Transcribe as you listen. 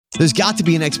There's got to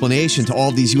be an explanation to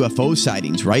all these UFO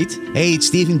sightings, right? Hey, it's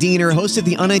Stephen Diener, host of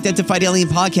the Unidentified Alien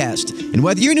Podcast. And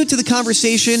whether you're new to the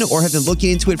conversation or have been looking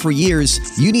into it for years,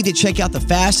 you need to check out the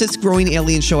fastest growing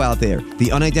alien show out there,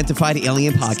 the Unidentified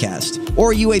Alien Podcast,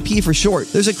 or UAP for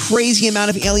short. There's a crazy amount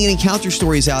of alien encounter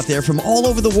stories out there from all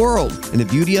over the world. And the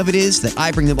beauty of it is that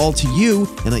I bring them all to you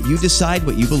and let you decide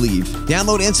what you believe.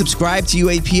 Download and subscribe to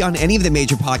UAP on any of the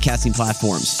major podcasting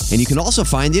platforms. And you can also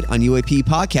find it on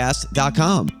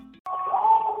UAPpodcast.com.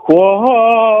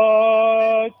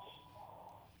 What?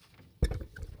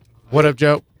 What up,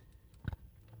 Joe?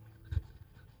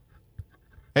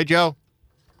 Hey, Joe.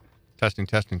 Testing.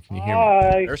 Can you hear me?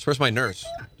 Hi. Nurse, where's my nurse?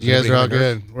 You guys are all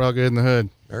good. We're all good in the hood.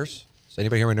 Nurse? Does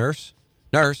anybody hear my nurse?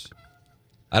 Nurse?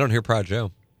 I don't hear Proud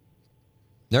Joe.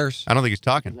 Nurse? I don't think he's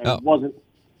talking. That wasn't.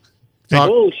 Talk.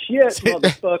 Bullshit,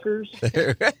 motherfuckers.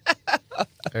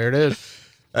 There it is.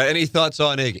 Any thoughts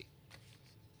on Iggy?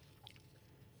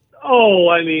 Oh,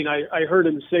 I mean, I heard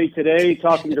him say today,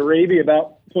 talking to Raby,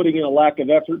 about putting in a lack of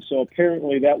effort, so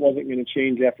apparently that wasn't going to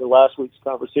change after last week's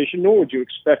conversation, nor would you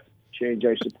expect it to change,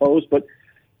 I suppose. But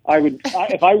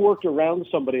if I worked around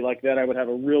somebody like that, I would have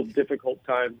a real difficult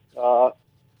time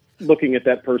looking at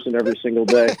that person every single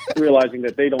day, realizing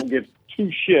that they don't give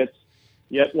two shits.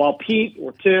 Yet while Pete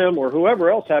or Tim or whoever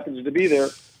else happens to be there,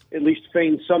 at least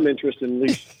feigns some interest and at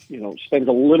least, spends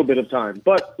a little bit of time.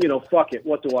 But, fuck it.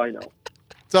 What do I know?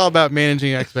 It's all about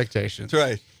managing expectations. That's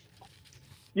right.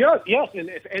 Yeah, yes, and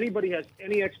if anybody has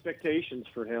any expectations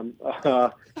for him,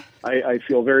 I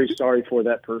feel very sorry for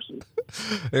that person.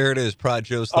 There it is, Proud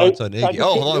Joe's thoughts on Iggy.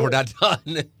 Hold on, we're not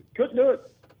done. Couldn't do it.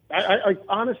 I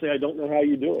honestly, I don't know how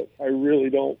you do it. I really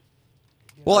don't.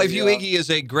 Well, I view Iggy as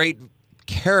a great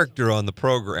character on the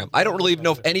program. I don't really even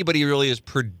know if anybody really is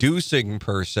producing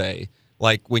per se,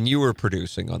 like when you were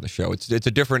producing on the show. It's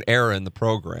a different era in the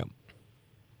program.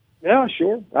 Yeah,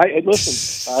 sure.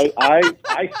 Listen. I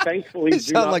thankfully You do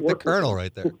sound not like the work with Colonel him.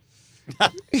 right there.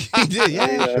 He did,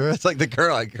 yeah, sure. It's like the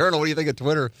Colonel. Like, Colonel, what do you think of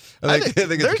Twitter? I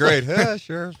think it's great. Yeah,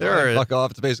 sure. Fuck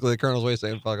off. It's basically the Colonel's way of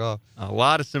saying fuck off. A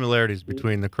lot of similarities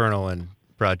between the Colonel and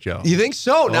Proud Joe. You think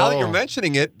so? Now that you're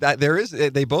mentioning it, that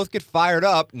they both get fired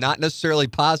up, not necessarily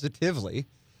positively.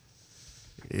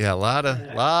 Yeah, a lot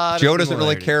of Joe doesn't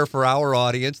really care for our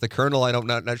audience. The Colonel, I'm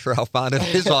not sure how fond of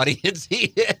his audience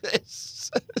he is.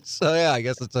 So, yeah, I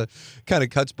guess it's kind of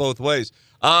cuts both ways.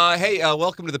 Hey,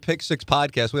 welcome to the Pick Six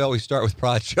podcast. We always start with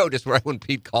Proud Joe, just right when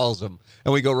Pete calls him,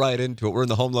 and we go right into it. We're in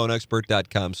the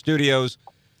HomeLoanExpert.com studios.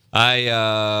 I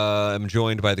am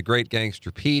joined by the great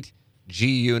gangster Pete,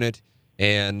 G-Unit,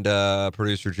 and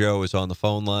producer Joe is on the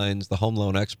phone lines. The home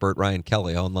loan expert, Ryan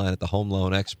Kelly, online at the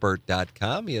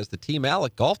HomeLoanExpert.com. He has the Team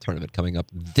Alec golf tournament coming up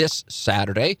this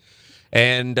Saturday.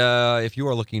 And if you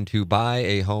are looking to buy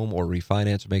a home or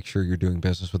refinance, make sure you're doing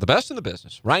business with the best in the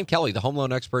business. Ryan Kelly, the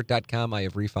HomeLoanExpert.com. I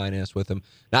have refinanced with him.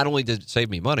 Not only did it save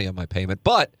me money on my payment,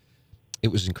 but it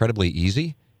was incredibly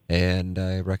easy. And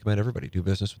I recommend everybody do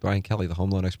business with Ryan Kelly, the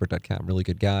HomeLoanExpert.com. Really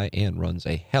good guy and runs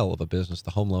a hell of a business,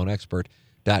 the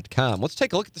HomeLoanExpert.com. Let's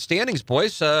take a look at the standings,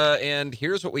 boys. And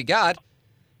here's what we got.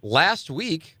 Last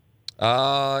week,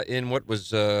 in what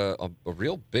was a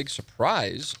real big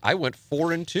surprise, I went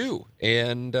 4-2,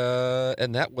 and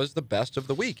that was the best of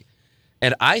the week.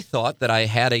 And I thought that I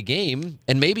had a game,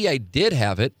 and maybe I did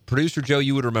have it. Producer Joe,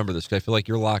 you would remember this because I feel like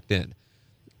you're locked in.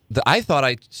 I thought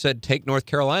I said take North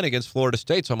Carolina against Florida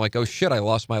State, so I'm like, oh, shit, I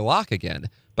lost my lock again.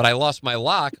 But I lost my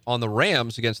lock on the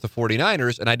Rams against the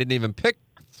 49ers, and I didn't even pick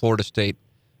Florida State,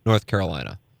 North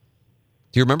Carolina.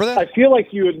 Do you remember that? I feel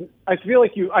like you.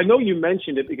 I know you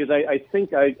mentioned it because I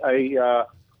think I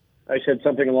said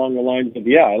something along the lines of,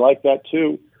 yeah, I like that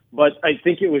too. But I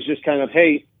think it was just kind of,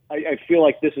 hey, I feel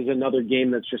like this is another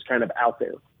game that's just kind of out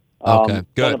there. Okay,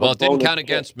 good. Kind of Well, it didn't bonus count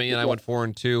against me, and I went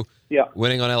 4-2. Yeah.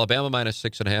 Winning on Alabama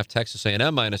 -6.5, Texas A&M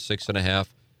 -6.5,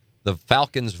 the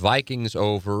Falcons Vikings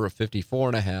over of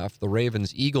 54.5, the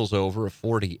Ravens Eagles over of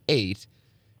 48,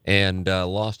 and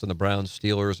lost on the Browns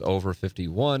Steelers over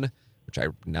 51. Which I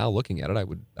now looking at it,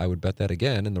 I would bet that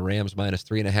again. And the Rams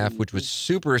 -3.5, which was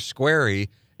super squarey.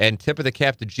 And tip of the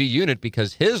cap to G-Unit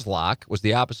because his lock was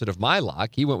the opposite of my lock.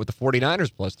 He went with the 49ers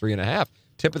 +3.5.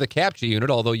 Tip of the cap, G-Unit,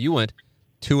 although you went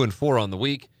 2-4 on the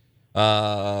week.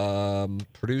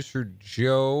 Producer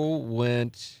Joe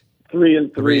went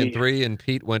 3-3, and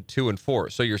Pete went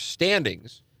 2-4. So your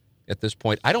standings at this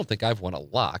point, I don't think I've won a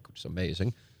lock, which is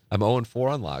amazing. I'm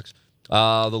 0-4 on locks.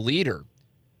 The leader,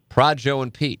 Prod Joe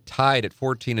and Pete, tied at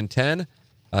 14-10.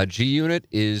 G-Unit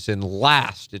is in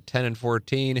last at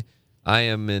 10-14. I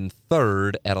am in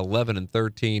third at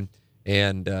 11-13.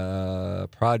 And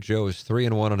Prod Joe is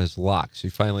 3-1 on his locks. You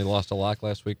finally lost a lock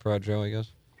last week, Prod Joe, I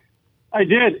guess? I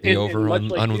did. The over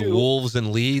on you, Wolves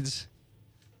and Leeds.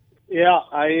 Yeah,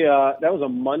 that was a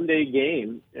Monday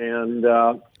game, and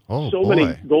so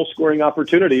many goal-scoring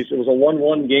opportunities. It was a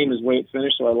 1-1 game is the way it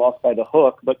finished, so I lost by the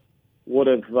hook. But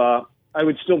I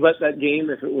would still bet that game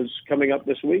if it was coming up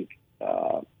this week.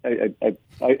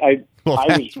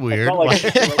 That's weird.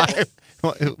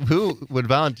 Who would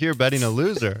volunteer betting a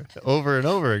loser over and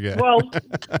over again? Well,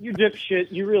 you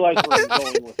dipshit. You realize where I'm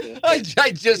going with this.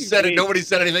 I just said it. Nobody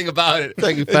said anything about it.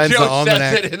 Like Joe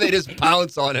says it, and they just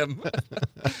pounce on him.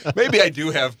 Maybe I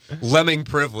do have lemming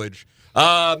privilege.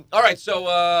 All right,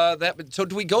 so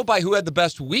do we go by who had the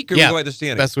best week, or do we go by the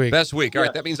standings? Best week. Best week. All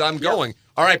right, that means I'm going.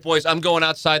 All right, boys, I'm going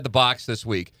outside the box this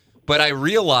week. But I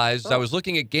realized I was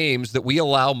looking at games that we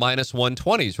allow minus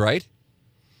 120s, right?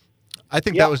 I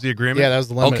think that was the agreement. Yeah, that was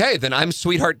the limit. Okay, then I'm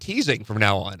sweetheart teasing from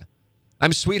now on.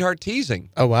 I'm sweetheart teasing.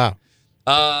 Oh, wow.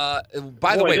 By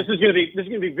the way, this is going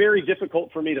to be very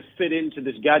difficult for me to fit into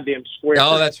this goddamn square.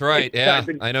 Oh, that's right. Yeah,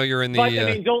 I know you're in the. But,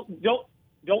 I mean,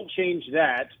 don't change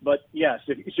that. But yes,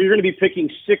 so you're going to be picking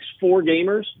 6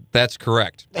 4-gamers. That's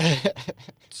correct.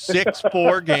 6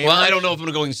 4-gamers. Well, I don't know if I'm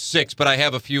going 6, but I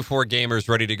have a few 4-gamers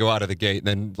ready to go out of the gate. And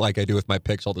then, like I do with my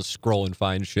picks, I'll just scroll and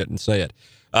find shit and say it.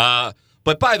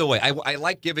 But by the way, I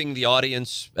like giving the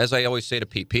audience, as I always say to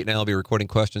Pete and I will be recording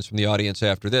questions from the audience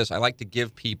after this. I like to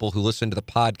give people who listen to the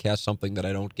podcast something that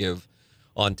I don't give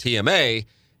on TMA.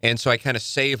 And so I kind of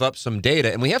save up some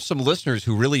data. And we have some listeners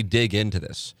who really dig into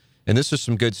this. And this is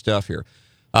some good stuff here.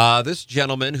 This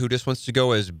gentleman who just wants to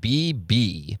go as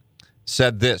BB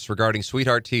said this regarding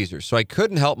Sweetheart Teasers. So I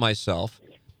couldn't help myself.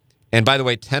 And by the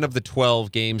way, 10 of the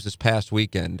 12 games this past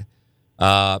weekend.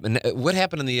 And what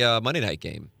happened in the Monday night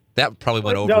game? That probably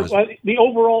went over. No, the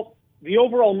overall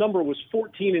number was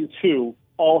 14-2.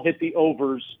 All hit the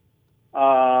overs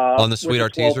on the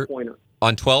Sweetheart Teaser pointer.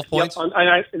 On 12 points. Yep,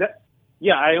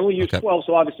 I only used 12,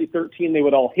 so obviously 13 they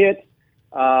would all hit.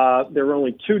 There were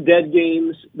only 2 dead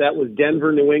games. That was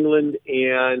Denver, New England,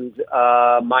 and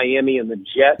Miami and the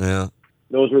Jets. Yeah,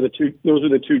 those were the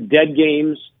two dead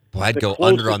games. Well, I'd go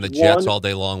under on the Jets all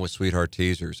day long with Sweetheart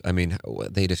Teasers. I mean,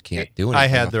 they just can't do anything. I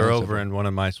had their over in one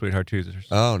of my Sweetheart Teasers.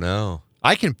 Oh, no.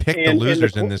 I can pick the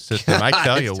losers in this system. I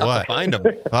tell you what. To find them.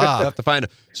 Tough to find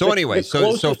them. So anyway,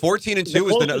 so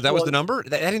 14-2 was the number? I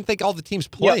didn't think all the teams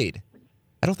played. Yeah.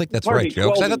 I don't think that's right, Joe,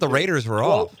 because I thought the Raiders were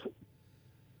off.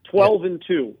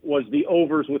 12-2 was the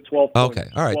overs with 12 points. Okay,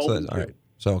 all right.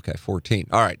 So 14.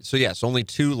 All right, so yes, only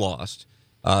 2 lost.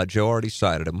 Joe already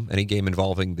cited him. Any game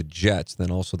involving the Jets, then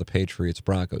also the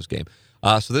Patriots-Broncos game.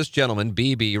 So this gentleman,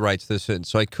 BB, writes this in.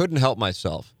 So I couldn't help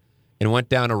myself and went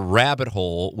down a rabbit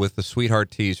hole with the Sweetheart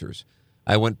Teasers.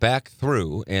 I went back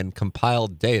through and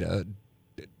compiled data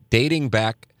dating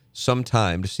back some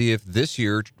time to see if this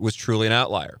year was truly an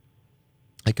outlier.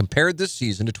 I compared this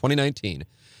season to 2019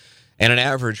 and an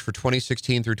average for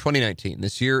 2016 through 2019.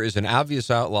 This year is an obvious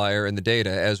outlier in the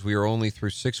data as we are only through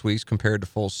 6 weeks compared to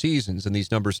full seasons, and these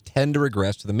numbers tend to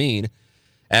regress to the mean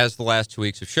as the last 2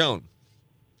 weeks have shown.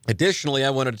 Additionally,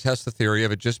 I wanted to test the theory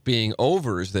of it just being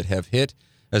overs that have hit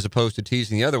as opposed to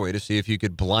teasing the other way to see if you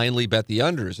could blindly bet the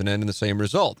unders and end in the same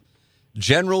result.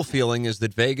 General feeling is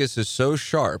that Vegas is so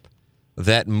sharp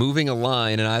that moving a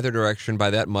line in either direction by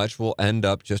that much will end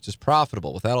up just as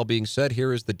profitable. With that all being said,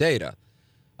 here is the data.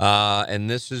 And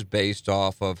this is based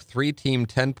off of 3-team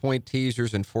 10-point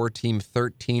teasers and 4-team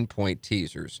 13-point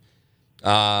teasers. He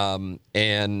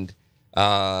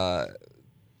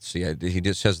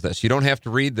just says this. You don't have to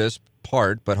read this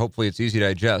part, but hopefully it's easy to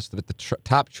digest. But the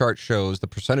top chart shows the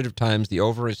percentage of times the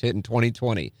over is hit in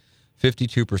 2020,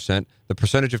 52%. The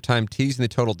percentage of time teasing the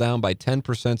total down by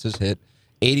 10% is hit,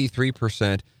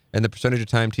 83%. And the percentage of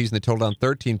time teasing the total down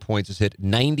 13 points is hit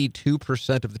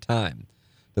 92% of the time.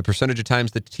 The percentage of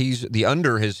times the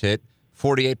under has hit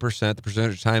 48%. The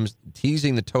percentage of times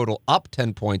teasing the total up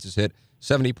 10 points is hit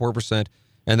 74%.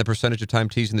 And the percentage of time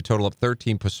teasing the total up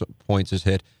 13 points is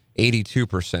hit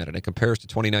 82%. And it compares to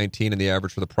 2019 and the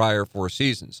average for the prior 4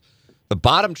 seasons. The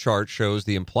bottom chart shows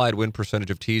the implied win percentage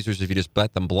of teasers if you just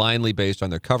bet them blindly based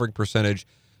on their covering percentage.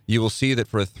 You will see that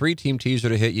for a 3-team teaser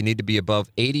to hit, you need to be above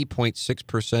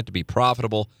 80.6% to be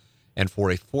profitable. And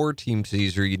for a 4-team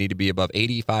teaser, you need to be above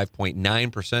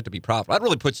 85.9% to be profitable. That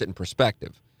really puts it in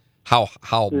perspective. How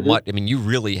much? I mean, you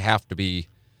really have to be,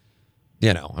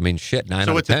 9 out of 10.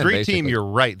 So it's a 3-team, basically. You're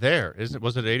right there, isn't it?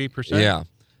 Was it 80%? Yeah.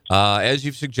 As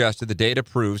you've suggested, the data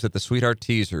proves that the Sweetheart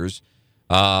Teasers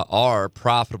are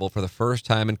profitable for the first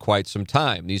time in quite some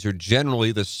time. These are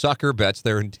generally the sucker bets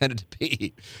they're intended to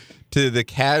be. To the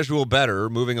casual bettor,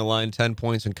 moving a line 10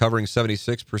 points and covering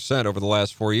 76% over the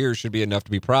last 4 years should be enough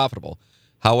to be profitable.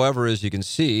 However, as you can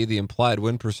see, the implied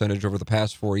win percentage over the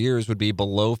past 4 years would be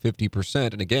below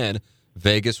 50%. And again,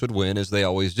 Vegas would win as they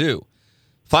always do.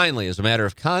 Finally, as a matter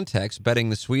of context, betting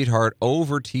the Sweetheart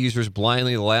over teasers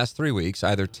blindly the last 3 weeks,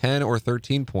 either 10 or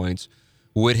 13 points,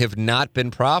 would have not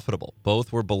been profitable.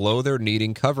 Both were below their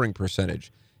needing covering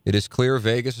percentage. It is clear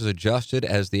Vegas is adjusted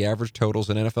as the average totals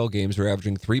in NFL games are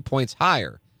averaging 3 points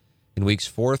higher in weeks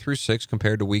 4 through 6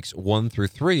 compared to weeks 1 through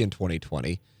 3 in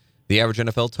 2020. The average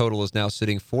NFL total is now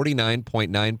sitting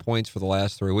 49.9 points for the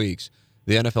last 3 weeks.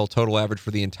 The NFL total average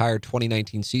for the entire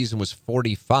 2019 season was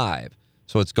 45,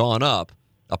 so it's gone up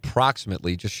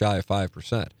approximately just shy of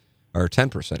 5%, or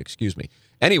 10%, excuse me.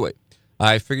 Anyway,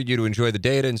 I figured you'd enjoy the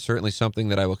data, and certainly something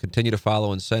that I will continue to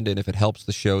follow and send in if it helps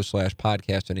the show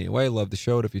 /podcast in any way. Love the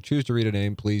show. And if you choose to read a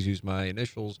name, please use my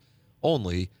initials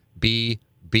only,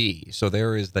 BB. So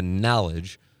there is the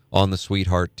knowledge on the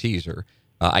Sweetheart teaser.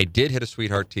 I did hit a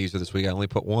Sweetheart teaser this week. I only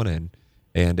put one in,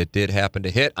 and it did happen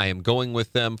to hit. I am going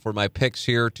with them for my picks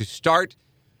here to start.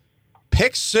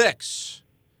 Pick 6.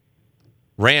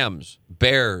 Rams,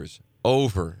 Bears,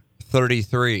 over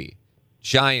 33.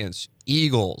 Giants,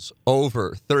 Eagles,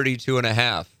 over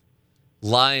 32.5.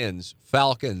 Lions,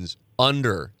 Falcons,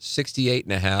 under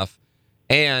 68.5.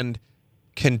 And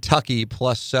Kentucky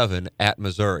 +7 at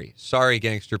Missouri. Sorry,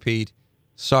 Gangster Pete.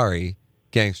 Sorry,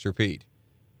 Gangster Pete.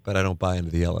 But I don't buy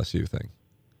into the LSU thing.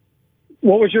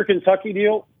 What was your Kentucky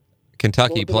deal?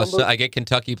 Kentucky I get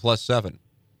Kentucky +7.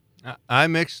 I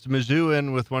mixed Mizzou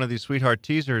in with one of these Sweetheart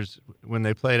teasers when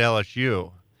they played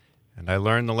LSU, and I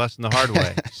learned the lesson the hard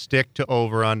way. Stick to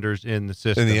over-unders in the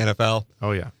system. In the NFL?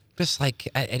 Oh, yeah. Just like,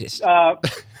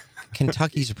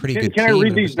 Kentucky's a pretty good team. Can I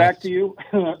read these back to you?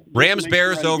 Rams,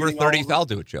 Bears over 30. I'll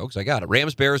do it, jokes. I got it.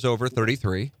 Rams, Bears over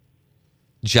 33.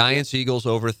 Giants, Eagles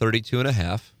over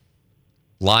 32.5.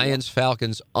 Lions,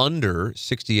 Falcons under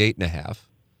 68.5.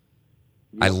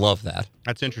 I love that.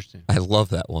 That's interesting. I love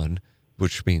that one,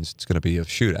 which means it's going to be a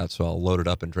shootout, so I'll load it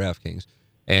up in DraftKings.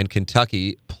 And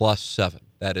Kentucky +7.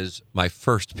 That is my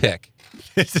first pick.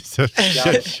 This is a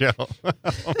shit show. Oh my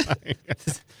God.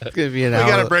 It's going to be an hour.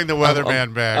 We got to bring the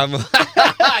weatherman back.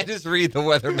 I just read the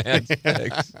weatherman's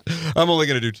picks. I'm only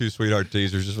going to do 2 Sweetheart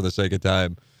teasers just for the sake of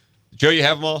time. Joe, you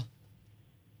have them all?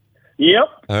 Yep.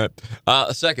 All right.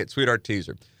 A second Sweetheart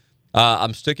teaser.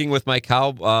 I'm sticking with my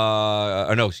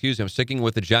I'm sticking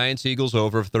with the Giants Eagles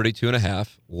over of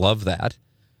 32.5. Love that.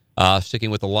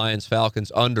 Sticking with the Lions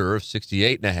Falcons under of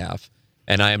 68.5.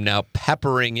 And I am now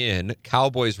peppering in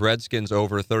Cowboys Redskins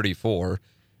over 34.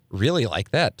 Really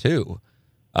like that too.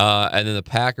 And then the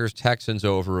Packers Texans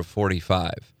over of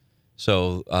 45.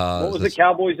 So what was the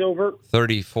Cowboys over?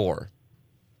 34.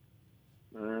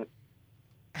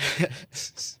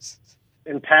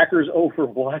 And Packers over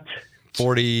what?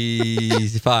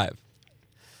 45.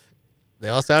 They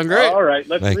all sound great. All right,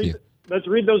 let's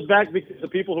read those back because the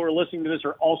people who are listening to this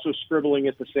are also scribbling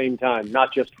at the same time,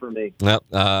 not just for me. Well,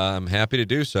 I'm happy to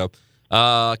do so.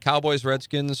 Cowboys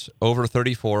Redskins over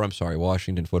 34. I'm sorry,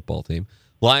 Washington football team.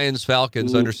 Lions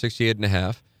Falcons under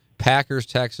 68.5. Packers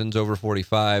Texans over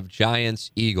 45.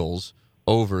 Giants Eagles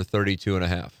over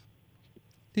 32.5.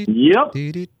 Yep.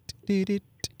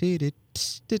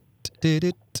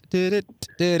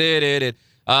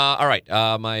 All right.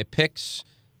 My picks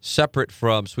separate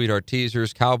from Sweetheart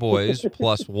teasers. Cowboys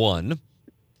 +1.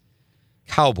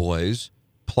 Cowboys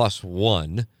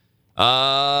 +1.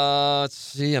 Let's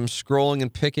see. I'm scrolling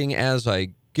and picking as I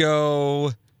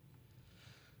go.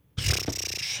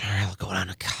 I'll go down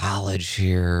to college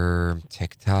here.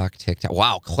 Tick-tock.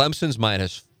 Wow. Clemson's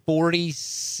 -46.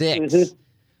 Mm-hmm.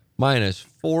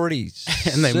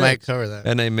 -46. And they might cover that.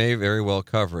 And they may very well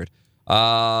cover it.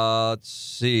 Let's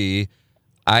see.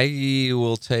 I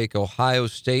will take Ohio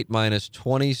State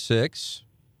 -26.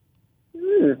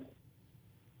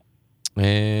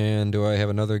 And do I have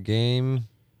another game?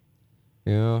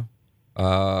 Yeah.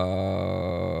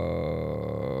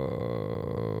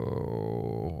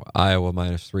 Iowa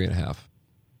 -3.5.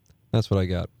 That's what I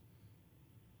got.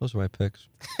 Those are my picks.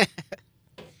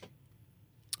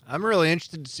 I'm really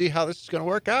interested to see how this is going to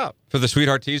work out. For the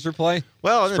Sweetheart teaser play?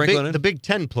 Well, the Big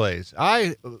Ten plays.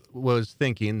 I was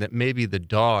thinking that maybe the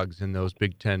dogs in those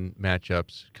Big Ten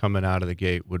matchups coming out of the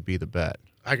gate would be the bet.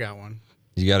 I got one.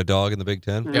 You got a dog in the Big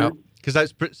Ten? Yep. Because I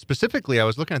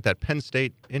was looking at that Penn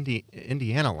State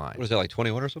Indiana line. What is that, like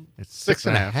 21 or something? It's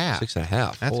 6.5.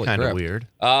 6.5. That's kind of weird.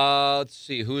 Let's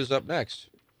see. Who is up next?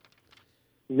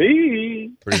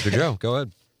 Me. Producer Joe, go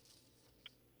ahead.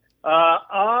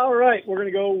 All right. We're going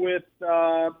to go with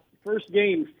first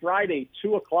game Friday,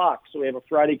 2:00. So we have a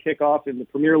Friday kickoff in the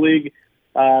Premier League.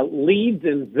 Leeds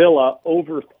and Villa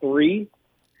over 3.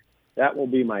 That will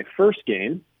be my first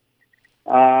game.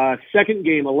 Second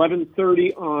game,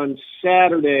 11:30 on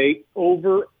Saturday,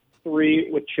 over 3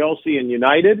 with Chelsea and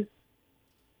United.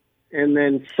 And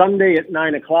then Sunday at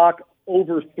 9 o'clock,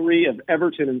 over 3 of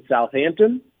Everton and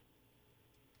Southampton.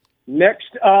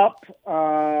 Next up,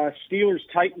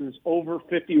 Steelers-Titans over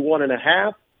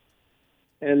 51.5.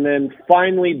 And then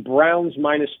finally, Browns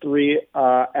 -3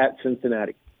 at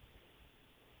Cincinnati.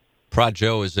 Prod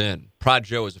Joe is in. Prod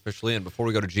Joe is officially in. Before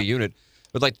we go to G Unit,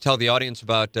 would like to tell the audience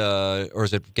about, or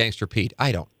is it Gangster Pete?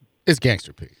 I don't. It's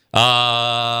Gangster Pete.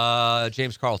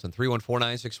 James Carlton,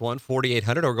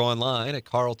 314-961-4800, or go online at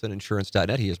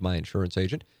carltoninsurance.net. He is my insurance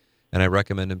agent, and I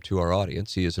recommend him to our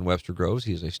audience. He is in Webster Groves.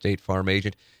 He is a State Farm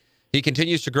agent. He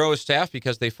continues to grow his staff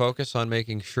because they focus on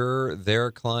making sure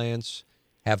their clients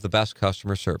have the best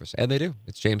customer service. And they do.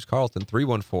 It's James Carlton,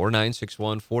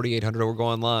 314-961-4800, or go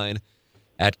online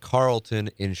at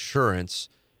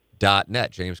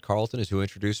carltoninsurance.net. James Carlton is who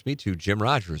introduced me to Jim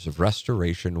Rogers of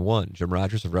Restoration One. Jim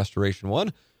Rogers of Restoration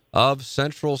One of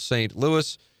Central St.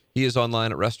 Louis. He is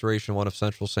online at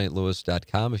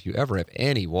restoration1ofcentralstlouis.com. If you ever have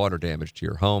any water damage to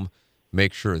your home,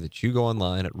 make sure that you go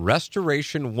online at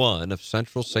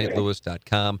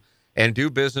restoration1ofcentralstlouis.com and do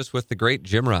business with the great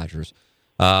Jim Rogers.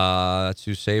 That's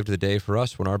who saved the day for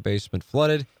us when our basement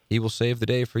flooded. He will save the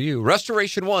day for you.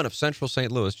 Restoration One of Central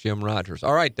St. Louis, Jim Rogers.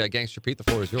 All right, Gangster Pete, the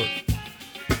floor is yours.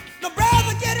 The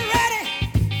brother, get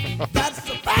ready. That's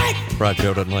the fight. Rod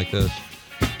Joe doesn't like this.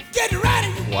 Get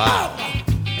ready. Wow.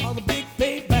 On the big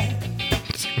payback.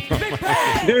 Big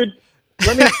bang. Dude,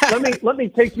 let me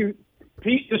take you,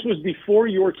 Pete. This was before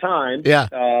your time. Yeah.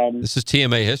 This is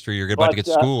TMA history. You're about to get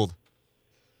schooled.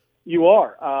 You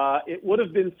are. It would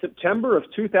have been September of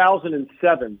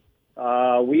 2007.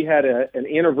 We had an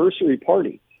anniversary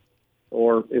party,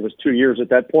 or it was 2 years at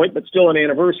that point, but still an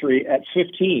anniversary at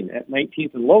 15 at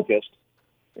 19th and Locust.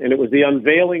 And it was the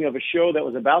unveiling of a show that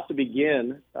was about to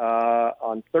begin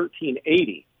on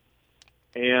 1380.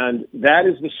 And that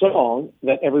is the song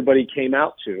that everybody came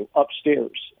out to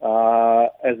upstairs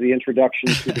as the introduction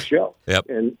to the show. Yep.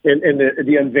 And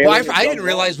the unveiling. Well, I didn't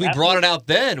realize we brought it out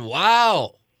then.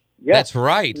 Wow. Yeah. That's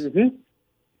right. Mm-hmm.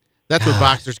 That's what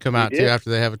boxers come out We to did.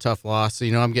 after they have a tough loss. So,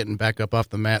 I'm getting back up off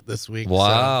the mat this week.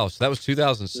 Wow. So that was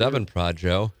 2007, Prod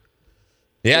Joe.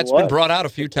 Yeah, It it's been was. brought out a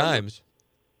few times.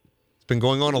 It's been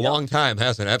going on a long time,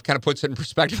 hasn't it? That kind of puts it in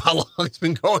perspective how long it's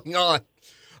been going on.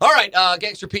 All right,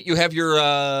 Gangster Pete, you have your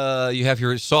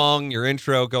song, your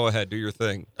intro. Go ahead, do your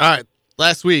thing. All right.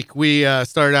 Last week, we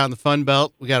started out in the Fun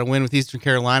Belt. We got a win with Eastern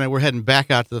Carolina. We're heading back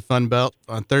out to the Fun Belt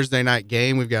on Thursday night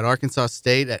game. We've got Arkansas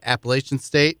State at Appalachian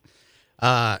State.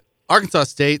 Arkansas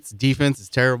State's defense is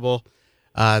terrible.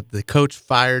 The coach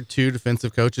fired 2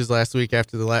 defensive coaches last week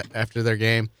after their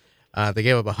game. They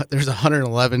gave up there's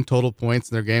 111 total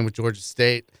points in their game with Georgia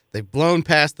State. They've blown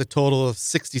past the total of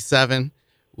 67,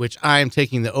 which I am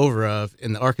taking the over of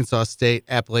in the Arkansas State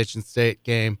Appalachian State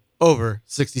game, over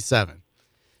 67.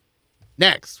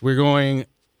 Next, we're going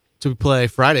to play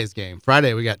Friday's game.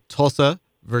 Friday, we got Tulsa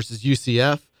versus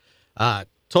UCF.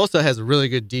 Tulsa has a really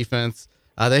good defense.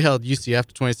 They held UCF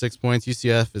to 26 points.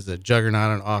 UCF is a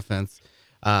juggernaut on offense.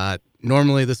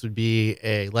 Normally, this would be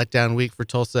a letdown week for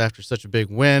Tulsa after such a big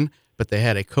win, but they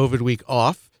had a COVID week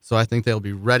off, so I think they'll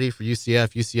be ready for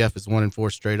UCF. UCF is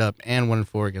 1-4 straight up and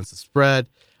 1-4 against the spread.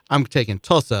 I'm taking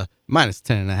Tulsa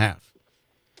 -10.5.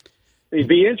 It'd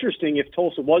be interesting if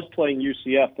Tulsa was playing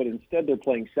UCF, but instead they're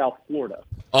playing South Florida.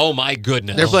 Oh, my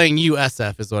goodness. They're playing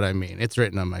USF is what I mean. It's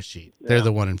written on my sheet. They're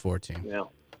the 1-4 team. Yeah,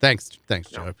 Thanks,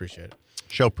 Joe. I appreciate it.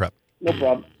 Show prep. no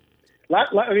problem.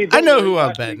 I know who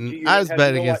I'm betting. I was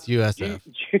betting against USF.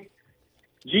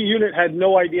 G Unit had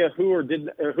no idea who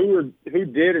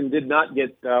did and did not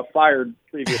get fired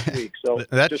previous week. So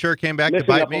That just sure came back to missing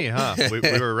bite up me, on- huh?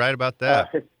 We were right about that.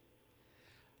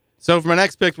 So for my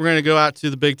next pick, we're going to go out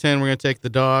to the Big Ten. We're going to take the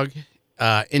dog.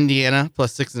 Indiana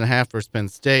 +6.5 versus Penn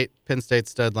State. Penn State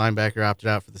stud linebacker opted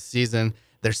out for the season.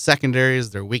 Their secondary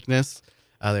is their weakness.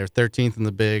 They were 13th in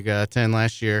the Big Ten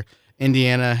last year.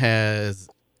 Indiana has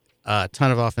a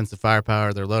ton of offensive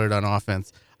firepower. They're loaded on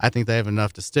offense. I think they have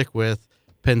enough to stick with.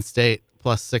 Penn State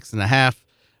 +6.5.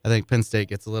 I think Penn State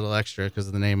gets a little extra because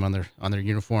of the name on their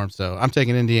uniform. So I'm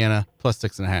taking Indiana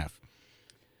 +6.5.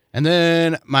 And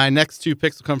then my next 2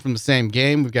 picks will come from the same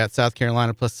game. We've got South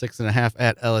Carolina +6.5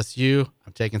 at LSU.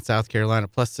 I'm taking South Carolina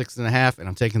 +6.5, and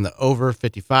I'm taking the over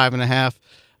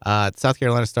 55.5. South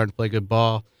Carolina's starting to play good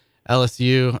ball.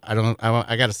 LSU,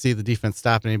 I got to see the defense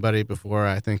stop anybody before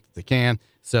I think they can.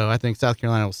 So I think South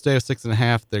Carolina will stay with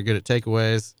 6.5. They're good at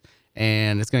takeaways,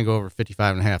 and it's going to go over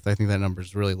 55.5. I think that number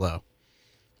is really low.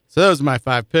 So those are my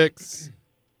 5 picks.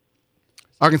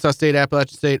 Arkansas State,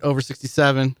 Appalachian State over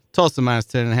 67. Tulsa minus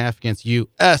 10.5 against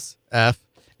USF.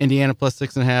 Indiana plus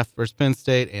 6.5 versus Penn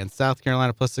State, and South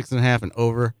Carolina plus 6.5 and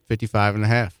over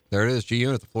 55.5. There it is. G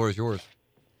Unit, the floor is yours.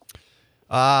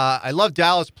 I love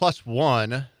Dallas plus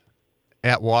 1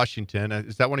 at Washington.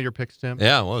 Is that one of your picks, Tim?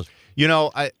 Yeah, it was. You know,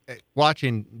 I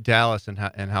watching Dallas and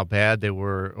how bad they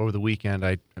were over the weekend,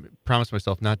 I promised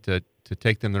myself not to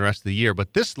take them the rest of the year.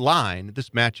 But this line, this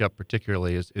matchup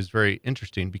particularly, is very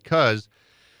interesting because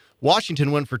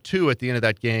Washington went for 2 at the end of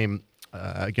that game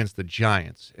against the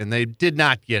Giants, and they did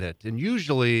not get it. And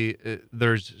usually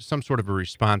there's some sort of a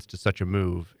response to such a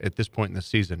move at this point in the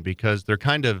season because they're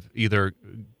kind of either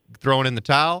throwing in the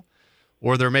towel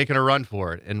or they're making a run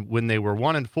for it. And when they were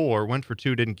 1-4, went for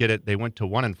 2, didn't get it, they went to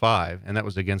 1-5, and that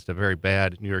was against a very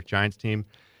bad New York Giants team.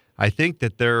 I think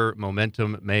that their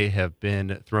momentum may have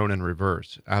been thrown in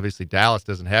reverse. Obviously, Dallas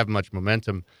doesn't have much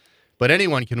momentum, but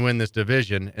anyone can win this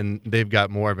division, and they've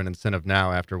got more of an incentive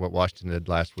now after what Washington did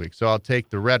last week. So I'll take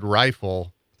the Red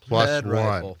Rifle plus Red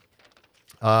 1.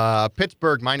 Rifle.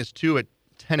 Pittsburgh minus 2 at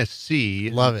Tennessee.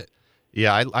 Love it.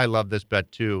 Yeah, I love this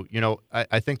bet too. You know,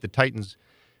 I think the Titans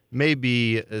may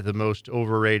be the most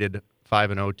overrated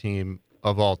 5-0 team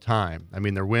of all time. I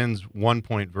mean, their wins 1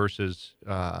 point versus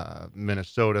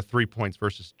Minnesota, 3 points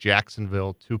versus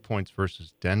Jacksonville, 2 points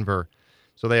versus Denver.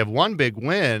 So they have one big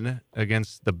win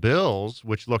against the Bills,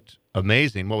 which looked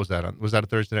amazing. What was that on? Was that a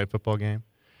Thursday Night Football game?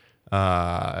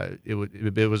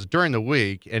 It was during the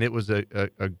week, and it was a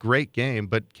great game.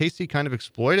 But KC kind of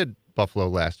exploited Buffalo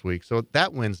last week, so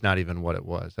that win's not even what it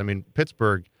was. I mean,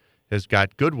 Pittsburgh has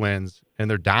got good wins, and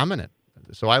they're dominant.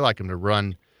 So I like them to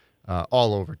run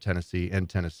all over Tennessee and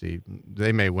Tennessee.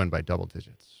 They may win by double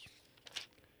digits.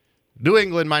 New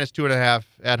England minus 2.5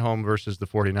 at home versus the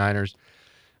 49ers.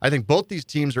 I think both these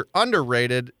teams are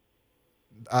underrated.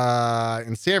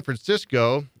 And San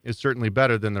Francisco is certainly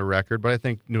better than the record, but I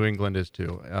think New England is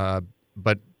too.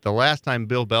 But the last time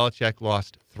Bill Belichick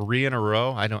lost 3 in a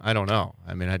row, I don't know.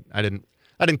 I mean, I didn't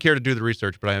care to do the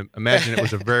research, but I imagine it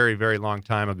was a very, very long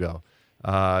time ago.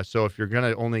 So if you're going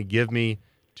to only give me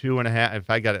 2.5,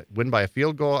 if I got to win by a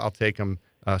field goal, I'll take them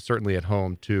certainly at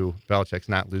home too. Belichick's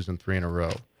not losing 3 in a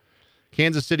row.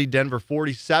 Kansas City, Denver,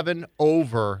 47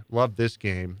 over. Love this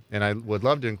game. And I would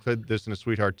love to include this in a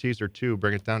sweetheart teaser, too.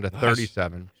 Bring it down to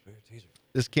 37.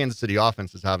 This Kansas City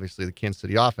offense is obviously the Kansas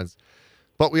City offense.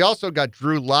 But we also got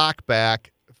Drew Lock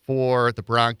back for the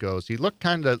Broncos. He looked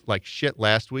kind of like shit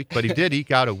last week, but he did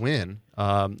eke out a win.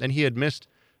 And he had missed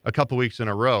a couple weeks in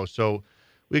a row. So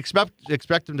we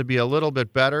expect him to be a little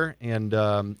bit better. And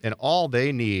all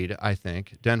they need, I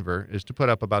think, Denver, is to put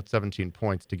up about 17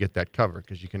 points to get that cover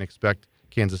because you can expect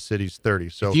Kansas City's 30.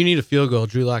 So If you need a field goal,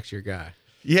 Drew Lock's your guy.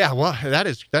 yeah, well, that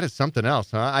is something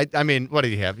else, huh? I mean, what did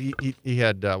he have? He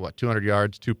had 200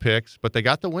 yards, 2 picks, but they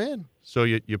got the win. So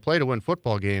you play to win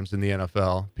football games in the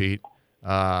NFL, Pete.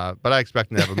 But I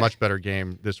expect him to have a much better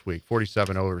game this week.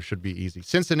 47 over should be easy.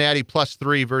 Cincinnati plus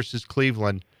 3 versus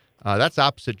Cleveland. That's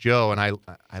opposite Joe, and I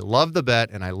love the bet,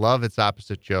 and I love it's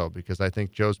opposite Joe because I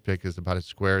think Joe's pick is about as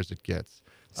square as it gets.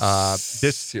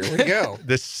 Here we go.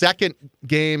 The second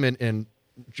game in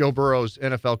Joe Burrow's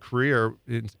NFL career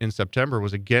in September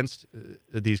was against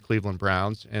these Cleveland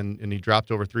Browns, and he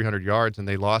dropped over 300 yards, and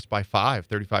they lost by 5,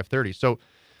 35-30. So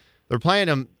they're playing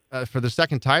him for the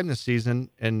second time this season,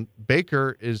 and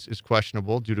Baker is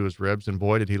questionable due to his ribs, and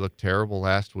boy, did he look terrible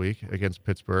last week against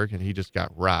Pittsburgh, and he just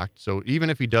got rocked. So even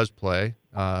if he does play,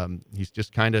 he's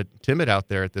just kind of timid out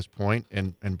there at this point,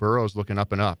 and Burrow's looking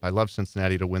up and up. I love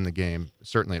Cincinnati to win the game,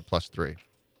 certainly at plus 3.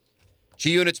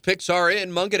 G-Unit's picks are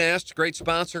in. Munganast, great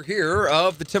sponsor here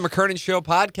of the Tim McKernan Show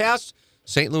podcast.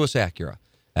 St. Louis Acura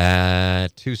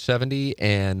at 270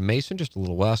 and Mason, just a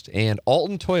little west, and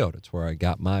Alton Toyota. It's where I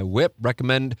got my whip.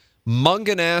 Recommend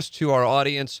Munganast to our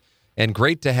audience, and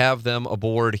great to have them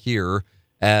aboard here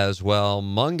as well.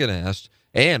 Munganast,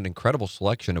 and incredible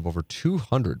selection of over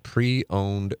 200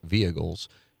 pre-owned vehicles.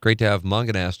 Great to have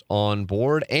Munganast on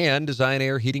board, and Design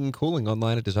Air Heating and Cooling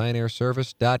online at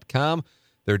designairservice.com.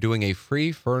 They're doing a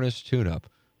free furnace tune-up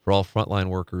for all frontline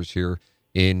workers here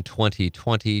in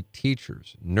 2020.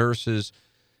 Teachers, nurses,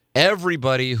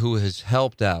 everybody who has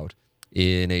helped out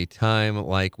in a time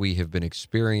like we have been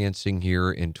experiencing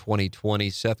here in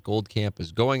 2020. Seth Goldcamp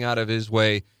is going out of his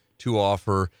way to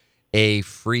offer a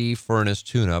free furnace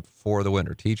tune-up for the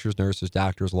winter. Teachers, nurses,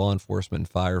 doctors, law enforcement,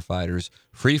 firefighters.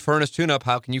 Free furnace tune-up.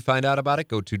 How can you find out about it?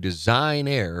 Go to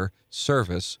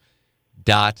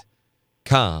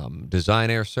designairservice.com.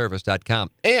 designairservice.com.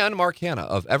 And Mark Hanna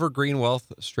of Evergreen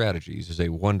Wealth Strategies is a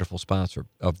wonderful sponsor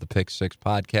of the Pick 6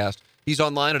 podcast. He's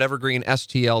online at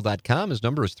evergreenstl.com. His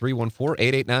number is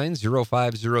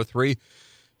 314-889-0503.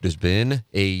 It has been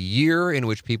a year in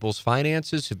which people's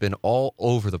finances have been all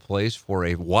over the place for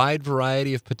a wide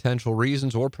variety of potential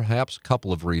reasons, or perhaps a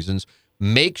couple of reasons.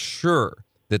 Make sure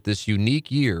that this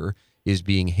unique year is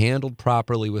being handled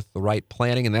properly with the right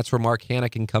planning, and that's where Mark Hanna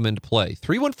can come into play.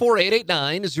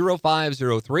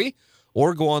 314-889-0503,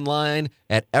 or go online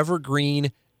at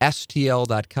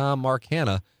evergreenstl.com. Mark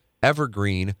Hanna,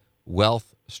 Evergreen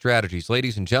Wealth Strategies.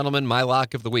 Ladies and gentlemen, my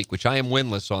lock of the week, which I am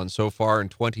winless on so far in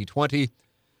 2020,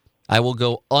 I will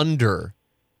go under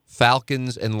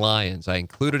Falcons and Lions. I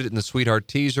included it in the Sweetheart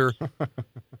teaser.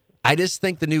 I just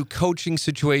think the new coaching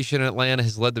situation in Atlanta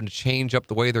has led them to change up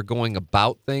the way they're going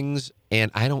about things, and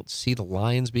I don't see the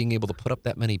Lions being able to put up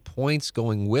that many points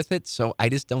going with it, so I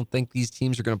just don't think these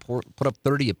teams are going to put up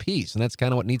 30 apiece, and that's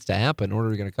kind of what needs to happen in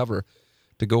order to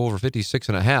go over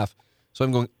 56.5. So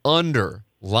I'm going under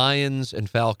Lions and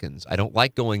Falcons. I don't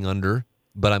like going under,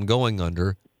 but I'm going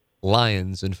under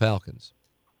Lions and Falcons.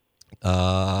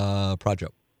 Prajo.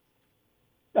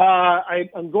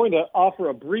 I'm going to offer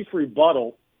a brief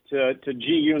rebuttal to G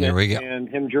Unit and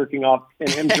him jerking off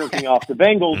the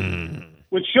Bengals,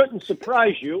 which shouldn't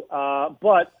surprise you.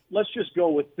 But let's just go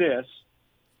with this.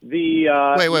 The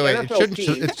wait.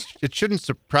 It shouldn't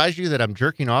surprise you that I'm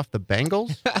jerking off the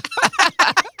Bengals.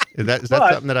 Is that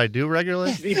something that I do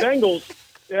regularly? The Bengals,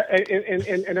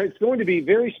 and it's going to be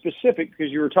very specific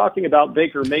because you were talking about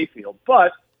Baker Mayfield,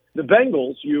 but the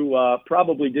Bengals, you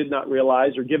probably did not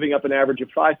realize, are giving up an average of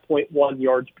 5.1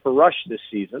 yards per rush this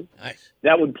season. Nice.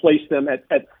 That would place them at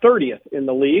 30th in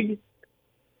the league.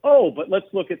 Oh, but let's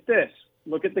look at this.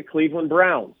 Look at the Cleveland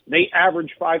Browns. They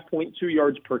average 5.2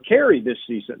 yards per carry this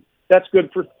season. That's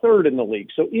good for third in the league.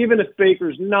 So even if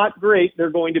Baker's not great, they're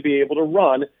going to be able to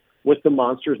run with the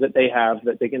monsters that they have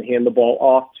that they can hand the ball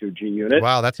off to, G Unit.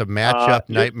 Wow, that's a matchup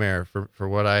nightmare for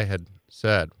what I had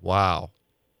said. Wow.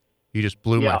 You just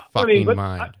blew my fucking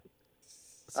mind.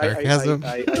 Sarcasm.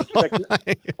 I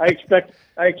expect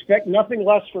nothing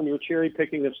less from your cherry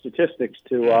picking of statistics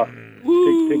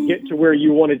to get to where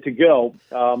you wanted to go.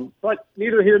 But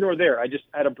neither here nor there. I just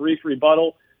had a brief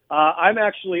rebuttal. I'm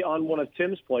actually on one of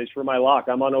Tim's plays for my lock.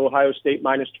 I'm on Ohio State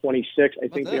minus 26. I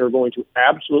think they are going to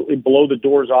absolutely blow the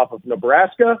doors off of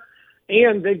Nebraska.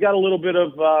 And they've got a little bit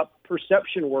of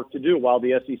perception work to do while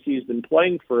the SEC has been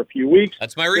playing for a few weeks.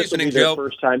 That's my reasoning, this will be their Joe.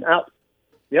 First time out.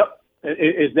 Yep.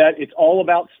 Is that it's all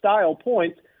about style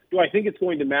points. Do I think it's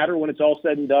going to matter when it's all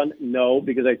said and done? No,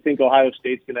 because I think Ohio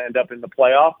State's going to end up in the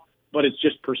playoff, but it's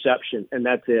just perception, and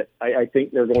that's it. I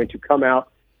think they're going to come out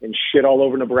and shit all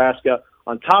over Nebraska.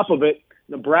 On top of it,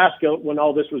 Nebraska, when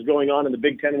all this was going on and the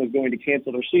Big Ten was going to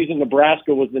cancel their season,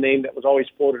 Nebraska was the name that was always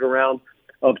floated around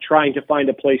of trying to find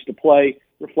a place to play.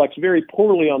 Reflects very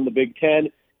poorly on the Big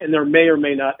Ten, and there may or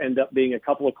may not end up being a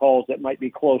couple of calls that might be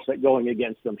close at going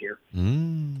against them here.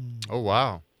 Oh,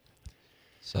 wow.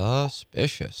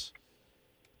 Suspicious.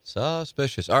 All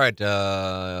right,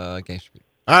 Gangster Pete.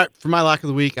 All right, for my lock of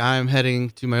the week, I'm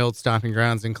heading to my old stomping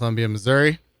grounds in Columbia,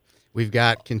 Missouri. We've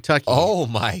got Kentucky. Oh,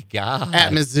 my God.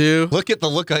 At Mizzou. Look at the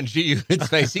look on G Unit's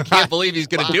face. He can't believe he's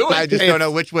going to do it. I just don't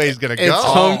know which way he's going to go.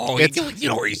 You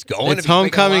know where he's going. It's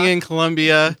homecoming in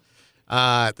Columbia.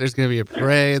 There's going to be a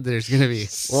parade. There's going to be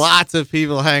lots of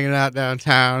people hanging out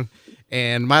downtown.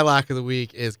 And my lock of the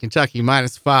week is Kentucky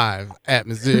 -5 at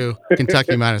Mizzou.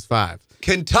 Kentucky -5.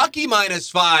 Kentucky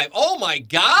 -5. Oh, my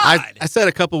God. I said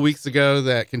a couple weeks ago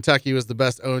that Kentucky was the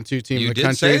best 0-2 team in the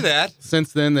country. You did say that.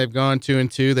 Since then, they've gone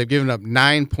 2-2. They've given up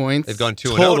 9 points. They've gone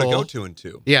 2-0 to go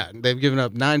 2-2. Yeah, they've given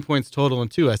up 9 points total in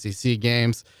 2 SEC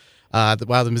games, while the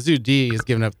Mizzou D has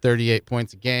given up 38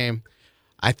 points a game.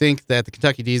 I think that the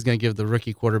Kentucky D is going to give the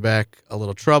rookie quarterback a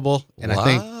little trouble, and I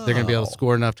think they're going to be able to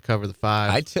score enough to cover the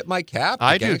 5. I tip my cap to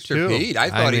I do, Gangster too. Pete.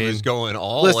 I thought he was going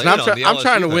all Listen, in I'm on the I'm LSU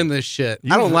trying to thing. win this shit.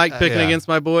 I don't like picking yeah. against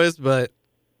my boys, but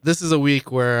this is a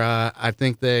week where I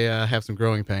think they have some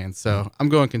growing pains. So I'm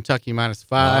going Kentucky -5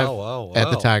 Wow. at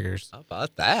the Tigers. How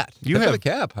about that? You Tip of have the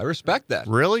cap. I respect that.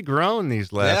 Really grown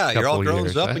these last couple you're all grown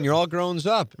years. up and you're all grown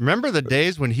up. Remember the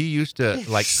days when he used to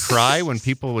cry when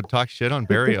people would talk shit on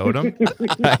Barry Odom?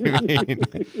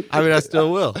 I mean, I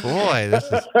still will. Boy,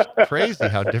 this is crazy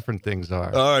how different things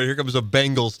are. All right, here comes a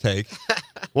Bengals take.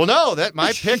 Well, no,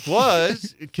 my pick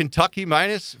was Kentucky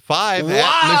 -5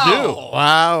 at Mizzou.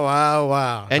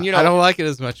 Wow. And I don't like it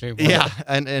as much anymore. Yeah,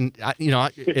 and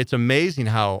it's amazing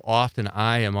how often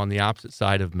I am on the opposite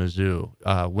side of Mizzou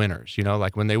winners.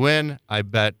 Like when they win, I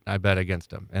bet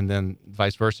against them, and then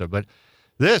vice versa. But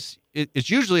it's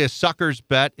usually a sucker's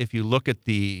bet if you look at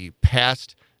the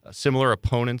past similar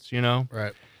opponents.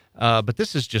 Right. But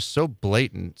this is just so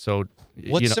blatant. So,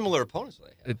 What similar opponents do they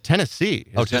have? Tennessee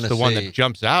is just the one Tennessee. that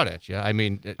jumps out at you. I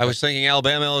mean, I was thinking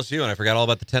Alabama, LSU, and I forgot all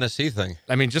about the Tennessee thing.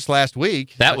 I mean, just last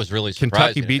week That was really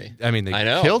Kentucky surprising. beat. I mean, they I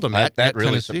know. killed them at that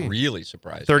really, Tennessee. really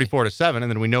surprised me. 34-7,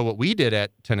 and then we know what we did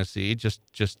at Tennessee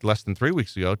just less than 3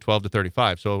 weeks ago,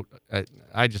 12-35. So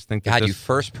I just think that God, you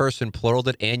first person pluraled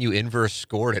it and you inverse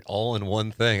scored it all in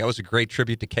one thing. That was a great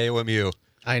tribute to KOMU.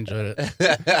 I enjoyed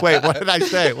it. Wait, what did I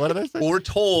say? What did I say? We're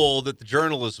told that the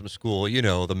journalism school,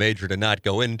 the major to not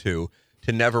go into,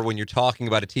 to never, when you're talking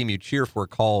about a team you cheer for,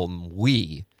 call them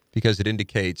we, because it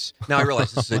indicates. Now, I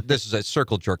realize this is a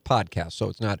circle jerk podcast, so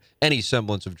it's not any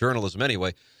semblance of journalism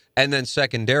anyway. And then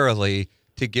secondarily,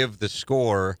 to give the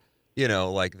score,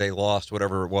 like they lost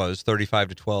whatever it was,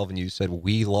 35-12, and you said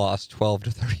we lost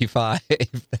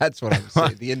 12-35. That's what I'm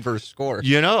saying, the inverse score.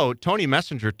 Tony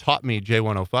Messenger taught me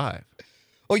J105.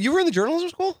 Oh, you were in the journalism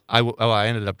school? I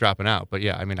ended up dropping out, but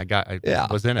yeah, I mean, I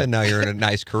was in it. And now you're in a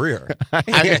nice career.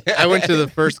 I went to the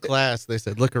first class. They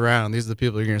said, look around. These are the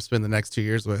people you're going to spend the next 2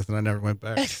 years with. And I never went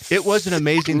back. It was an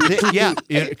amazing thing. Yeah,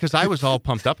 because I was all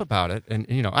pumped up about it. And,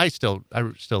 I still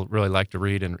really like to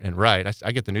read and write.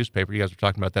 I get the newspaper. You guys were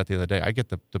talking about that the other day. I get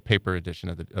the paper edition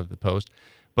of the Post.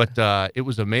 But it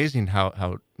was amazing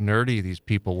how nerdy these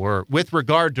people were with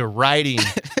regard to writing.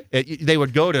 They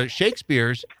would go to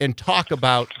Shakespeare's and talk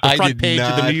about the front page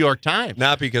of the New York Times.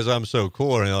 Not because I'm so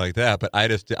cool or anything like that, but I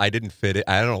didn't fit it.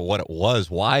 I don't know what it was,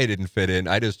 why I didn't fit in.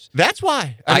 That's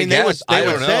why. I mean, they would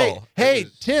say, "Hey,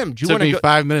 Tim, do you Took want to me go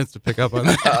 5 minutes to pick up on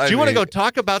that. Do you want to go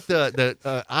talk about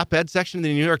the op-ed section of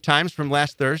the New York Times from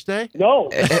last Thursday?" No.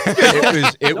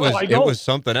 It was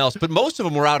something else. But most of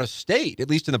them were out of state, at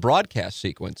least in the broadcast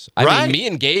sequence. I mean, me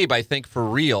and Gabe, I think, for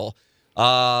real.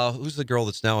 Who's the girl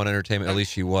that's now on entertainment? At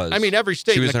least she was. I mean, every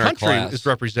state in the country is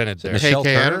represented there. Michelle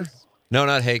Hey, Turner? Adams? No,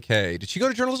 not Hey Kay. Did she go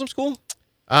to journalism school?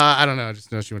 I don't know. I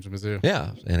just know she went to Mizzou.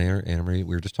 Yeah, Anna Marie.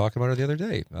 We were just talking about her the other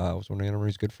day. I was one of Anna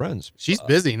Marie's good friends. She's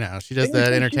busy now. She does Didn't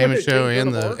that you think she entertainment went to show Jane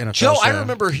and the Goodall? NFL Joe, show. I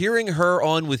remember hearing her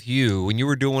on with you when you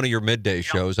were doing one of your midday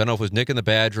shows. I don't know if it was Nick and the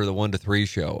Badger or the 1 to 3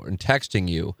 show, and texting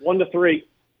you. 1 to 3.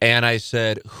 And I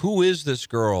said, "Who is this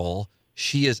girl?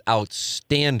 She is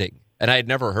outstanding." And I had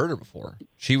never heard her before.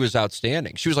 She was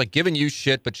outstanding. She was like giving you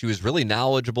shit, but she was really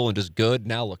knowledgeable and just good.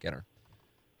 Now look at her.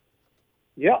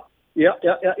 Yeah.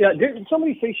 Didn't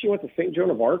somebody say she went to St.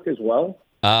 Joan of Arc as well?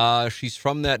 She's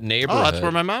from that neighborhood. Oh, that's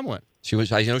where my mom went.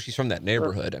 I know she's from that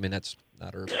neighborhood. I mean, that's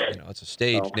not her. It's a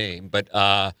stage name, but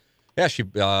yeah, she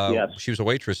was a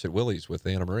waitress at Willie's with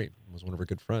Anna Marie. Was one of her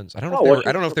good friends. I don't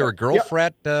know if they were girl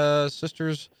frat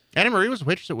sisters. Anna Marie was a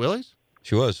waitress at Willie's?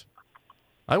 She was.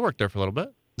 I worked there for a little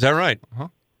bit. Is that right? Uh-huh.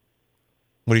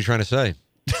 What are you trying to say?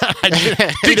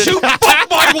 Did you fuck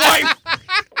my wife?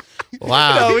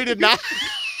 Wow. No, we did not.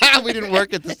 We didn't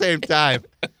work at the same time.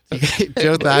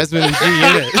 Joe Theismann and G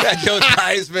Unit. Yeah, Joe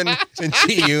Theismann and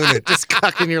G Unit. Just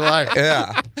cocking your life.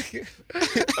 Yeah.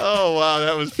 Oh, wow.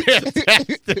 That was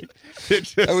fantastic.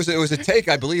 It was a take,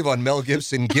 I believe, on Mel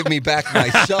Gibson, "Give Me Back My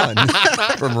Son"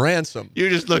 from Ransom. You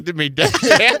just looked at me dead.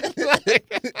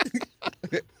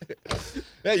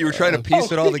 Yeah, you were trying to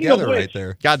piece it all together right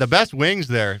there. God, the best wings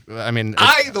there. I mean,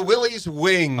 The Willie's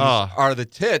wings are the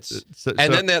tits,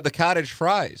 and then they have the cottage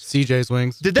fries. CJ's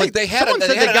Wings. Did But they had a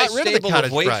nice rid of the stable of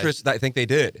cottage waitresses. I think they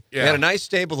did. Yeah. They had a nice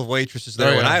stable of waitresses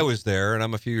there Oh, when yeah. I was there, and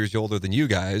I'm a few years older than you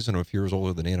guys, and I'm a few years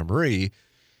older than Anna Marie.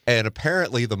 And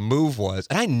apparently the move was,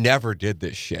 and I never did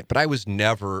this shit, but I was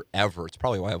never, ever, it's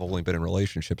probably why I've only been in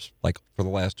relationships like for the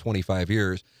last 25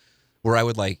 years, where I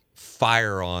would like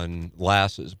fire on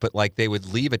lasses, but like they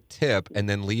would leave a tip and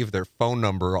then leave their phone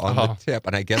number on the tip.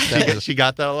 And I guess that was, she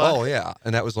got that a lot? oh yeah.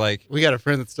 And that was like, We got a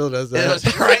friend that still does that. is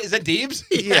that right? Is that Deebs?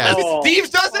 Yeah. Oh.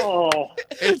 Deebs does it? Oh,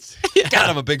 It's,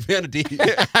 God, I'm a big fan of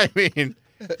Deebs. I mean,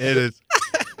 it is.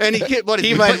 And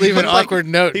He might leave an awkward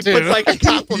note, He too. puts like a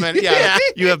compliment. Yeah.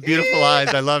 You have beautiful eyes.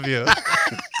 I love you.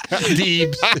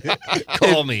 Deebs.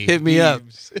 Call me. Hit me up.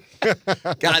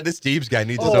 God, this Deebs guy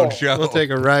needs his own show. We'll take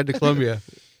a ride to Columbia.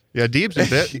 Yeah, Deebs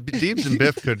and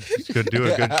Biff could do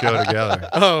a good show together.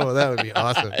 Oh, that would be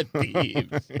awesome.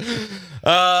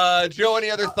 Joe,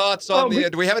 any other thoughts on Oh,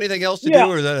 do we have anything else to yeah.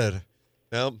 do, or is that it?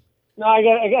 No. no,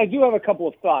 I do have a couple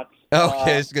of thoughts.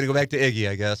 Okay, it's going to go back to Iggy,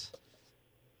 I guess.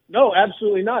 No,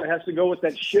 absolutely not. It has to go with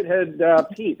that shithead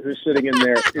Pete who's sitting in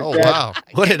there. Oh, wow.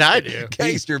 What did I do?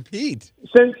 Gangster Pete.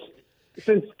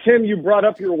 Since Tim, you brought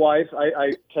up your wife,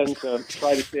 I tend to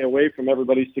try to stay away from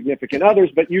everybody's significant others,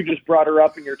 but you just brought her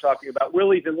up and you're talking about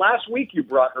Willie's. And last week you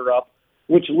brought her up,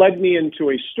 which led me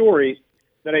into a story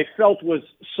that I felt was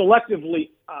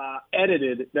selectively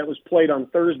edited that was played on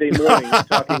Thursday morning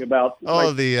talking about.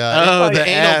 The the anal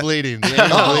ad. bleeding. The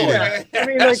anal bleeding. I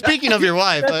mean, like, Speaking of your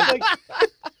wife, that's like,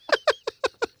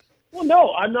 well,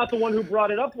 no, I'm not the one who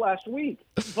brought it up last week,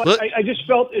 but Look- I just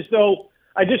felt as though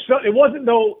it wasn't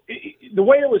though the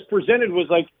way it was presented was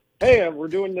like, hey, we're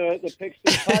doing the Pick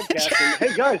Six podcast, and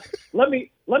hey guys, let me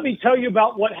tell you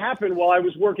about what happened while I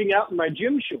was working out in my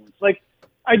gym shorts. Like,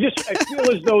 I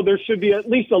feel as though there should be at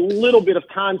least a little bit of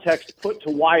context put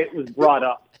to why it was brought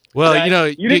up. Well,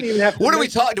 That you didn't even have to. What do we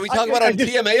mention- talk? Do we talk I- about I on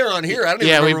just- TMA or on here? I don't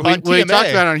yeah, even we remember. talked TMA. about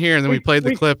it on here, and then we played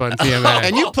the clip on TMA.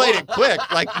 and you played it quick.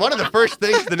 Like one of the first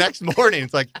things the next morning.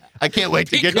 It's like, I can't wait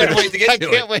to He get to couldn't it. wait to get I to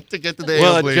can't it. wait to get to the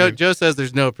anal Well, bleeding. Joe says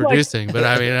there's no producing, but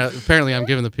I mean, apparently I'm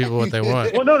giving the people what they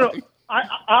want. Well, no.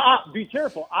 Be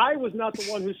careful. I was not the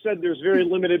one who said there's very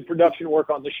limited production work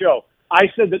on the show. I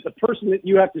said that the person that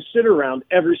you have to sit around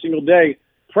every single day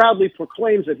proudly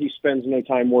proclaims that he spends no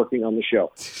time working on the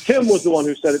show. Tim was the one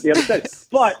who said it the other day.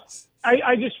 But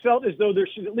I just felt as though there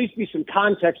should at least be some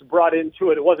context brought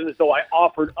into it. It wasn't as though I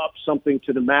offered up something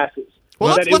to the masses.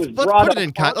 Well, That let's it was put brought it up in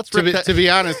on- context. Let's To rip be, that. to be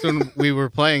honest, when we were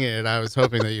playing it, I was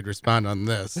hoping that you'd respond on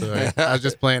this. So I was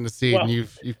just planting the seed, Well-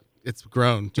 and it's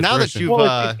grown. to Now that fruition. you've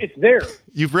Well, it's there.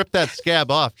 you've ripped that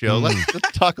scab off, Joe. Let's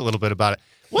talk a little bit about it.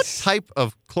 What type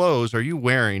of clothes are you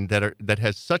wearing that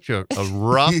has such a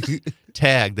rough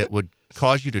tag that would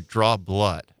cause you to draw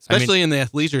blood? especially in the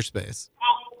athleisure space.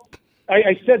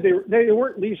 I said they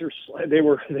weren't leisure. They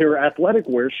were athletic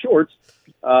wear shorts.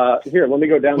 Here, let me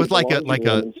go down With to the like a- laundry like room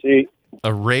a- and see.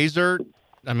 a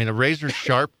razor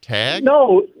sharp tag.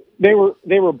 No, they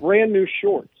were brand new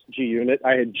shorts, G Unit.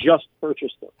 I had just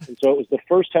purchased them, and so it was the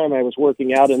first time I was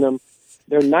working out in them.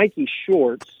 They're Nike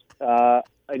shorts. I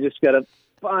just got to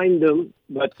find them,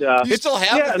 but You still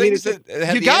have yeah, the I mean, things it's that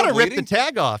had You the got to anal rip the bleeding?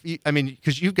 tag off.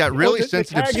 Because you've got really the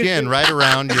sensitive tag is skin the- right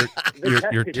around your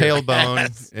tag-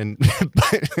 tailbone and and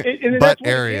butt that's what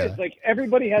area. It is. Like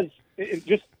everybody has,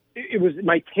 it was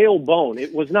my tailbone.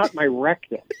 It was not my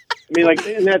rectum. I mean, like,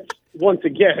 and that's once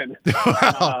again,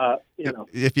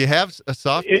 If you have a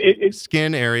soft It-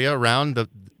 skin area around the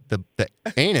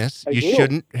anus, I you do.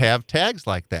 shouldn't have tags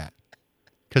like that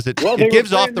because it Well, they were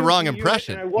gives off brand the new wrong to you,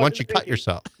 impression and I wasn't once you cut thinking-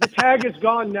 yourself. The tag is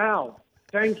gone now.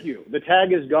 Thank you. The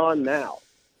tag is gone now.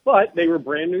 But they were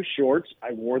brand new shorts.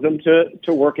 I wore them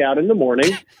to work out in the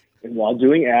morning. And while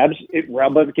doing abs, it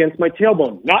rubbed up against my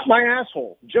tailbone, not my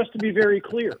asshole, just to be very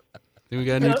clear. Then we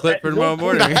got a new No, clip for no tomorrow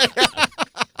morning.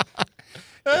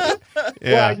 Well,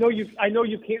 Yeah. I know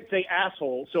you can't say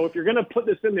asshole. So if you're going to put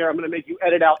this in there, I'm going to make you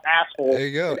edit out asshole. There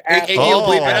you go. and And you'll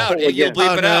bleep it out. asshole And you'll again.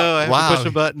 bleep it out. I have Wow. to push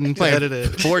a button to Playing edit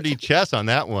it. 4D chess on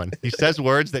that one. He says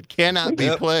words that cannot be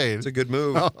Yep. played. It's a good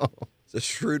move. It's a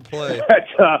shrewd play.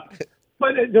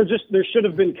 But there should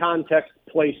have been context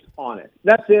placed on it.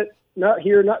 That's it. Not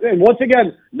here. Not, and once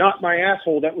again, not my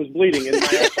asshole that was bleeding, and my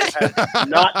asshole has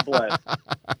not bled.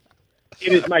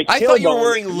 It is my. I thought you were tailbone,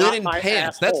 wearing not linen my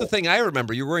pants. That's the asshole. thing I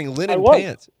remember. You were wearing I linen was.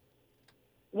 pants.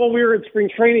 Well, we were at spring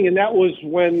training, and that was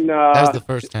when. That was the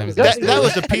first time. That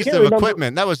was a I piece can't of remember.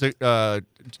 equipment. That was a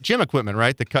gym equipment,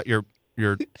 right? That cut your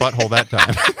butthole that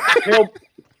time.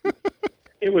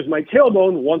 It was my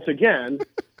tailbone once again,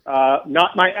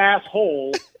 not my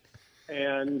asshole.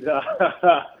 And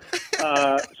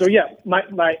so, yeah,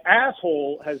 my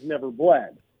asshole has never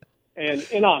bled. And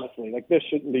honestly, like, this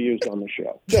shouldn't be used on the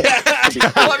show. Well,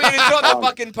 I mean, it's on the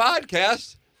fucking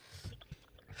podcast.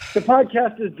 The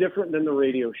podcast is different than the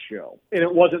radio show. And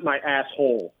it wasn't my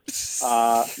asshole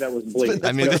that was bleeding.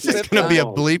 I mean, like this the is fifth going to be a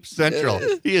time. bleep central.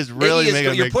 He is really Iggy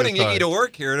making you're make putting this Iggy hard. to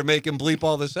work here to make him bleep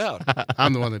all this out.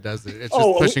 I'm the one that does it. It's just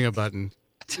Oh, pushing a button.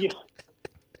 Yeah,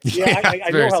 I it's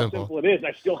know very how simple. simple it is.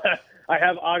 I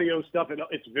have audio stuff, and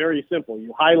it's very simple.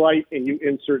 You highlight and you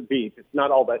insert beep. It's not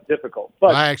all that difficult.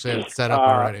 But I actually have it set up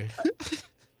already.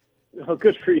 oh,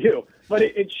 good for you. But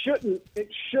it shouldn't. If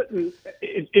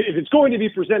it's going to be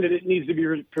presented, it needs to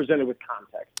be presented with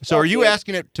context. So are you That's it.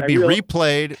 asking it to I be realize-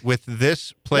 replayed with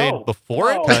this played No,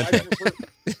 before no,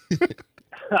 it?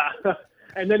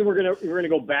 And then we're gonna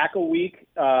go back a week.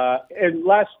 And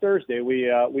last Thursday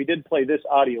we did play this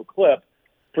audio clip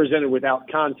presented without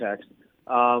context.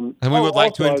 And we would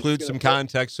like to also, I was include gonna some say-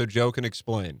 context so Joe can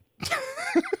explain.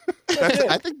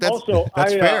 I think that's Also,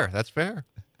 that's I, fair. That's fair.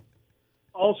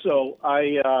 Also,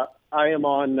 I am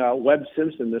on Webb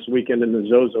Simpson this weekend in the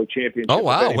Zozo Championship. Oh, If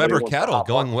wow. anybody Weber wants to Kettle. hop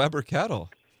Going on. Weber Kettle.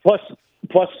 plus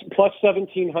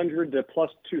 1,700 to plus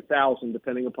 2,000,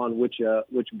 depending upon which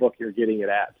book you're getting it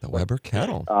at. The Weber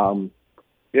Kettle.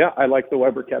 Yeah, I like the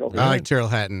Weber Kettle. I like Terrell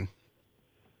Hatton.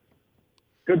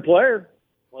 Good player,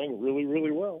 playing really,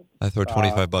 really well. I throw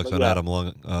 $25 but on yeah. Adam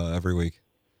Long every week.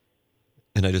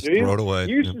 And I just Do you? throw it away.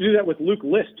 You used to do that with Luke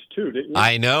List, too, didn't you?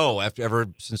 I know. Ever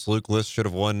since Luke List should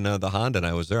have won the Honda and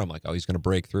I was there, I'm like, oh, he's going to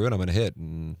break through and I'm going to hit.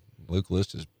 And Luke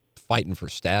List is fighting for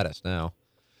status now.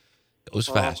 It goes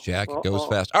fast, Jack. It goes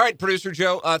fast. All right, Producer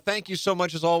Joe, thank you so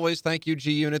much as always. Thank you,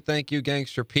 G-Unit. Thank you,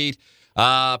 Gangster Pete.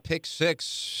 Pick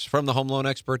 6 from the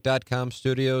HomeLoanExpert.com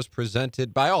studios,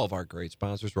 presented by all of our great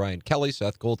sponsors, Ryan Kelly,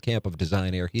 Seth Goldcamp of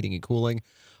Design Air Heating and Cooling,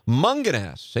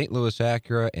 Munganess, St. Louis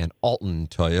Acura, and Alton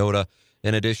Toyota,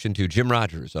 in addition to Jim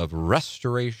Rogers of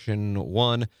Restoration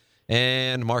One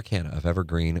and Mark Hanna of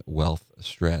Evergreen Wealth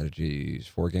Strategies.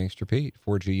 For Gangster Pete,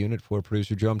 for G-Unit, for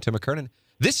Producer Joe, I'm Tim McKernan.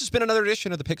 This has been another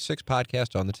edition of the Pick 6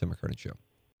 podcast on the Tim McKernan Show.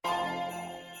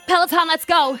 Peloton, let's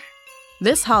go.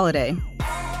 This holiday,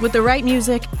 with the right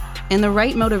music and the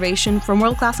right motivation from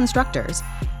world-class instructors,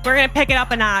 We're going to pick it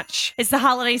up a notch. It's the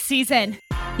holiday season.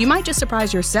 you might just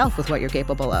surprise yourself with what you're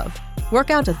capable of. Work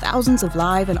out to thousands of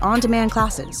live and on-demand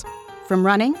classes, from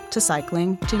running to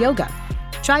cycling to yoga.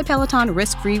 Try Peloton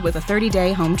risk-free with a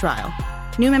 30-day home trial.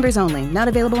 New members only, not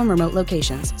available in remote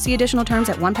locations. See additional terms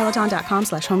at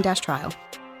onepeloton.com/home-trial.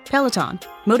 Peloton,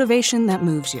 motivation that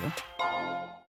moves you.